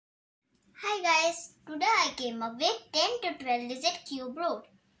Hi guys, today I came up with 10 to 12 digit cube root.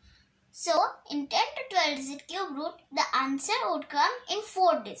 So in 10 to 12 digit cube root, the answer would come in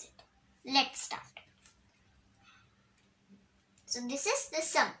 4 digits. Let's start. So this is the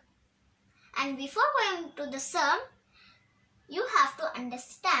sum. And before going to the sum, you have to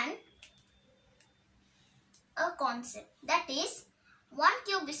understand a concept. That is 1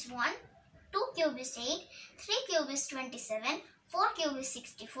 cube is 1, 2 cube is 8, 3 cube is 27, 4 cube is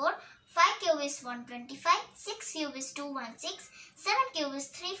 64, 5 cube is 125, 6 cube is 216, 7 cube is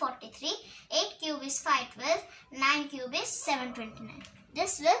 343, 8 cube is 512, 9 cube is 729.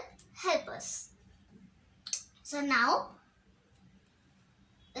 This will help us. So now,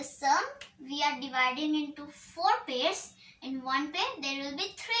 the sum we are dividing into 4 pairs. In one pair there will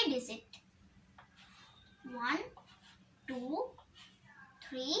be 3 digits. 1, 2,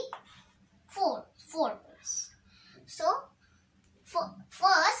 3, 4. 4 pairs. So,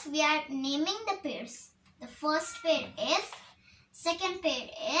 first we are naming the pairs. The first pair F, second pair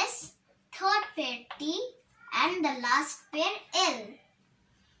S, third pair T, and the last pair L.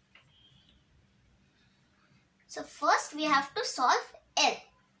 So first we have to solve L.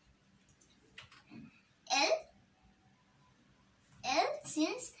 L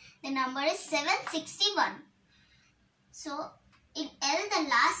since the number is 761. So in L the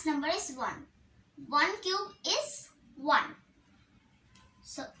last number is 1. 1 cube is 1.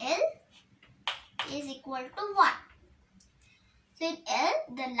 So L is equal to 1. So in L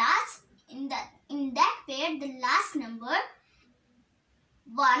the last in that pair the last number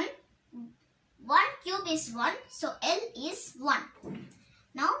 1 cube is 1, so L is 1.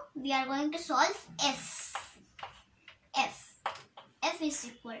 Now we are going to solve F. F is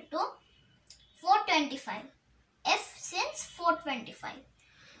equal to 425. F since 425.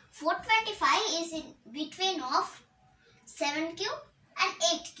 425 is in between of 7 cube and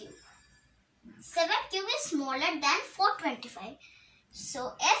 8 cube. 7 cube is smaller than 425.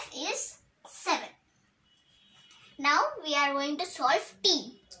 So F is 7. Now we are going to solve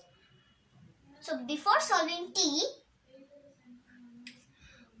T. So before solving T,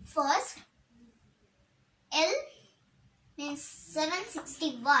 first L means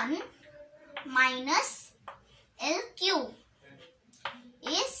 761 minus L cube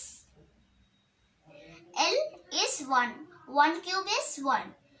is L is 1. 1 cube is 1.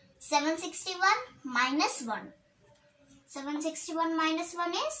 761 minus 1. 761 minus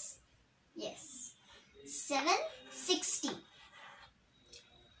 1 is? Yes. 760.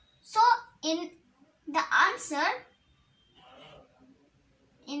 So in the answer,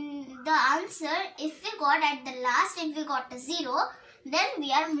 if we got at the last, if we got a 0, then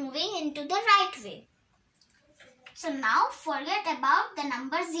we are moving into the right way. So now forget about the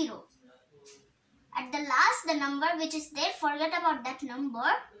number 0. At the last, the number which is there, forget about that number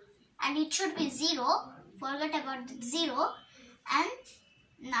and it should be 0. Forget about the 0 and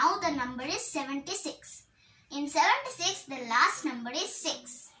now the number is 76. In 76, the last number is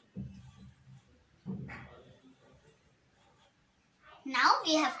 6. Now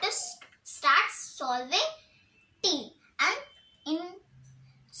we have to start solving T, and in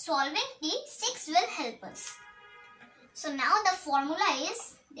solving T, 6 will help us. So now the formula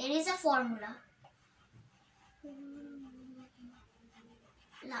is, there is a formula.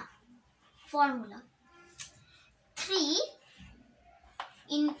 Formula 3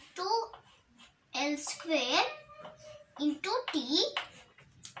 into L square into T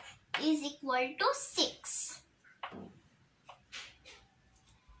is equal to 6.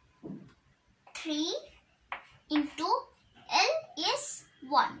 3 into L is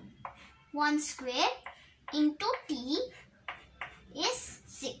 1. 1 square into T is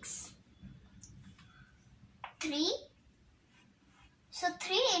 6. 3. So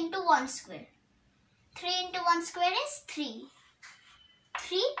 3 into 1 square. 3 into 1 square is 3.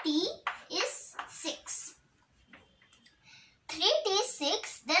 3T is 6. 3T is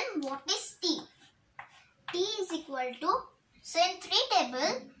 6. Then what is T? T is equal to, so in 3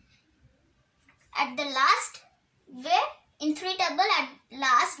 table, at the last, in 3 table at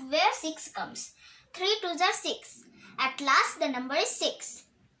last where 6 comes. 3 2s are 6. At last the number is 6.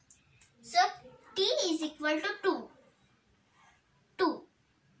 So T is equal to 2. 2.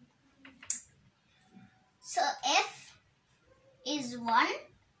 So F is 1.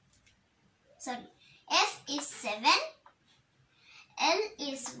 F is 7. L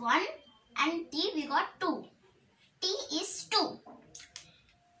is 1 and T we got 2. T is 2.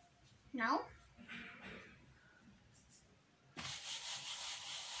 Now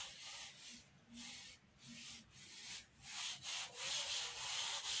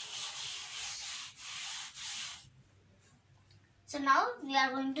So now we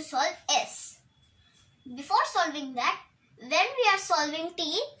are going to solve S. Before solving that, when we are solving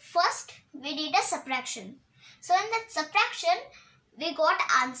t, first we did a subtraction. So in that subtraction, we got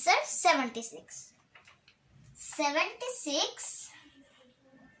answer 76. 76.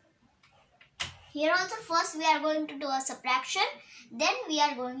 Here also first we are going to do a subtraction. Then we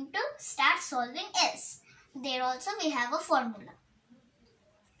are going to start solving S. There also we have a formula.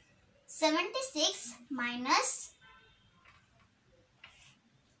 76 minus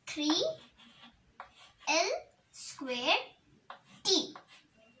 3L squared t.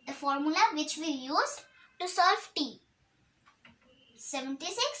 The formula which we used to solve t.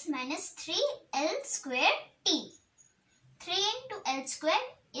 76 minus 3L squared t. 3 into L squared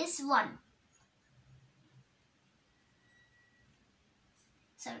is 1.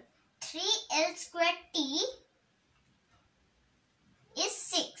 So 3L squared t is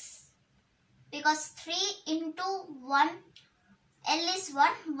 6. Because 3 into 1, L is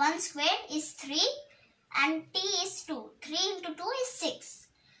 1, 1 squared is 3 and t is 2. 3 into 2 is 6.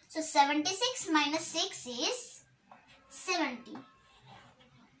 So 76 minus 6 is 70.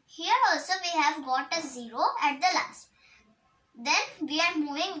 Here also we have got a 0 at the last. Then we are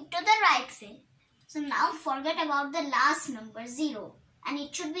moving to the right way. So now forget about the last number 0. And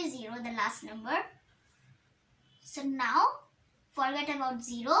it should be 0, the last number. So now forget about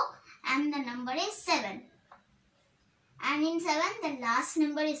 0 and the number is 7. And in 7 the last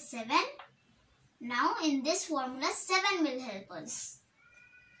number is 7. Now in this formula 7 will help us.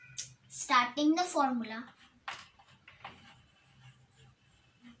 Starting the formula.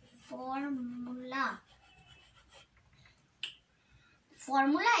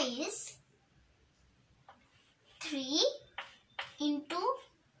 Formula is 3 into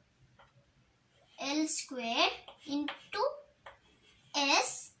L squared into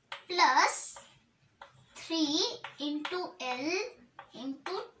S plus 3 into L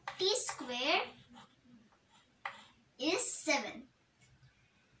into T squared is 7.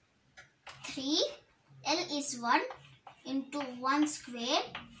 3 L is 1 into 1 squared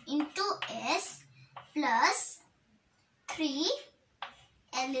into S plus 3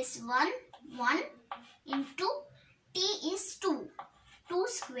 L is 1 into T is 2. 2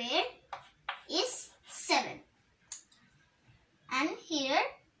 squared is 7. And here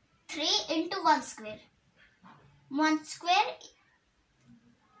 3 into 1 square. 1 square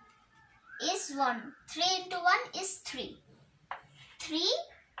is 1. 3 into 1 is 3.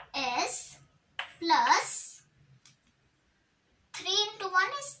 3s plus 3 into 1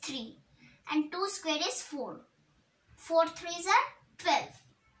 is 3. And 2 square is 4. 4 3s are 12.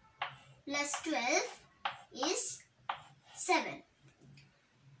 Plus 12 is 7.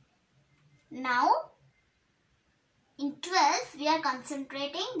 Now, in 12, we are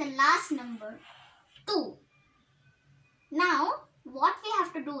concentrating the last number, 2. Now, what we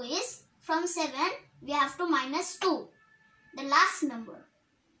have to do is, from 7, we have to minus 2, the last number.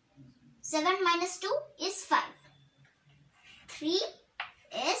 7 minus 2 is 5.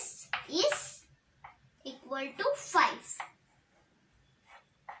 3s is equal to 5.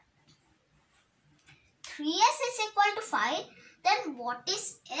 3s is equal to 5. Then what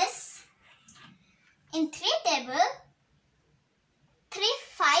is s? In 3 table, 3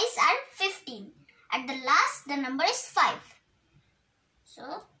 5s are 15. At the last, the number is 5.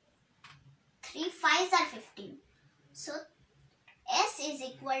 So, 3 5s are 15. So, s is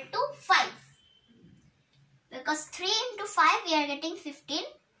equal to 5. Because 3 into 5, we are getting 15.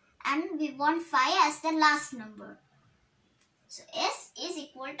 And we want 5 as the last number. So, s is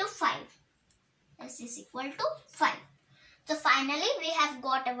equal to 5. S is equal to 5. So, finally, we have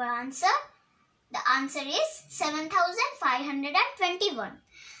got our answer. The answer is 7521.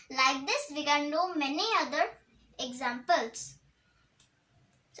 Like this, we can do many other examples.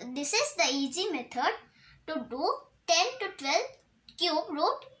 So, this is the easy method to do 10 to 12 cube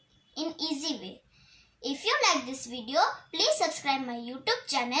root in easy way. If you like this video, please subscribe my YouTube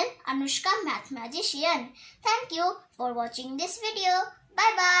channel Anushka Math Magician. Thank you for watching this video.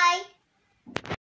 Bye bye.